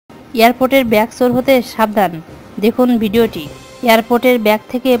এয়ারপোর্টের ব্যাগ চোর হতে সাবধান, দেখুন ভিডিওটি। এয়ারপোর্টের ব্যাগ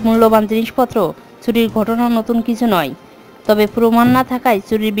থেকে মূল্যবান জিনিসপত্র চুরির ঘটনা নতুন কিছু নয়, তবে প্রমাণ না থাকায়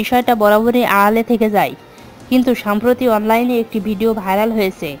চুরির বিষয়টা বরাবরই আড়ালে থেকে যায়। কিন্তু সম্প্রতি অনলাইনে একটি ভিডিও ভাইরাল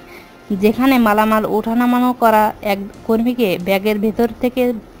হয়েছে, যেখানে মালামাল ওঠানামানো করা এক কর্মীকে ব্যাগের ভেতর থেকে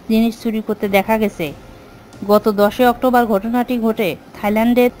জিনিস চুরি করতে দেখা গেছে। গত 10 অক্টোবর ঘটনাটি ঘটে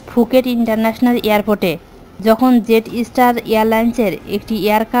থাইল্যান্ডের ফুকেট ইন্টারন্যাশনাল এয়ারপোর্টে, যখন জেট স্টার এয়ারলাইন্সের একটি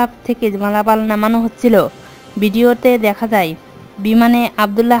এয়ারক্রাফট থেকে মালামাল নামানো হচ্ছিল। ভিডিওতে দেখা যায় বিমানে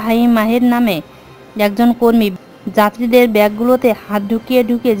আবদুল্লাহ হাইম মাহের নামে একজন কর্মী যাত্রীদের ব্যাগগুলোতে হাত ঢুকিয়ে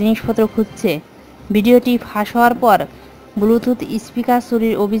ঢুকিয়ে জিনিসপত্র খুঁজছে। ভিডিওটি ফাঁস হওয়ার পর ব্লুটুথ স্পিকার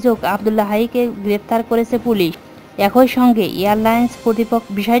চুরির অভিযোগ আবদুল্লাহ হাইকে গ্রেপ্তার করেছে পুলিশ। একই সঙ্গে এয়ারলাইন্স কর্তৃপক্ষ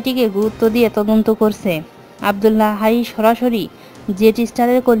বিষয়টিকে গুরুত্ব দিয়ে তদন্ত করছে। আবদুল্লাহ হাই সরাসরি জেট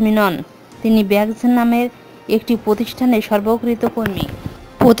স্টারের কর্মী নন, তিনি ব্যাগস নামের একটি প্রতিষ্ঠানের সর্বকৃত কর্মী।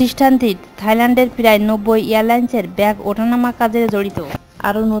 প্রতিষ্ঠানটি থাইল্যান্ডের প্রায় 90 এয়ারলাইন্সের ব্যাগ ওঠানামা কাজে জড়িত।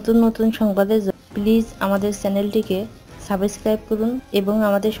 আরও নতুন নতুন সংবাদের জন্য প্লিজ আমাদের চ্যানেলটিকে সাবস্ক্রাইব করুন এবং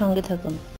আমাদের সঙ্গে থাকুন।